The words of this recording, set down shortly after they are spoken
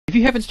If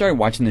you haven't started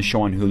watching this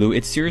show on Hulu,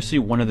 it's seriously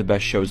one of the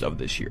best shows of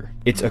this year.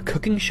 It's a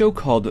cooking show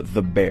called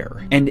The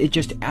Bear, and it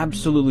just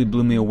absolutely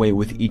blew me away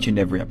with each and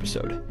every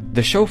episode.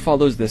 The show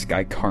follows this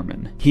guy,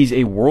 Carmen. He's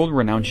a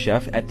world-renowned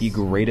chef at the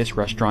greatest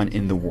restaurant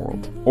in the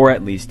world, or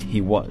at least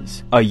he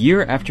was. A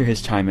year after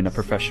his time in a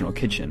professional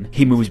kitchen,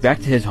 he moves back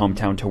to his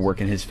hometown to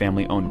work in his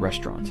family-owned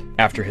restaurant,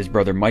 after his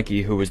brother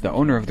Mikey, who was the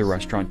owner of the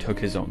restaurant, took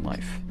his own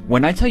life.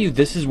 When I tell you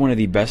this is one of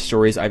the best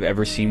stories I've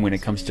ever seen when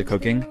it comes to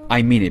cooking,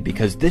 I mean it,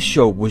 because this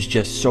show was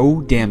just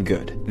so damn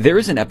good. There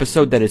is an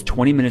episode that is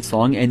 20 minutes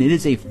long, and it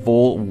is a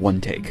full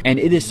one take, and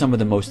it is some of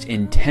the most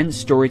intense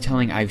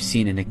storytelling I've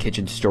seen in a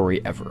kitchen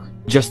story ever.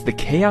 Just the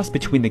chaos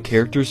between the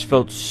characters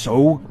felt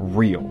so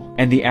real,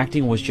 and the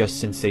acting was just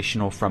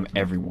sensational from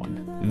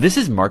everyone. This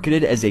is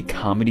marketed as a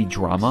comedy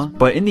drama,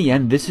 but in the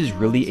end this is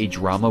really a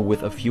drama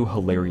with a few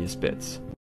hilarious bits.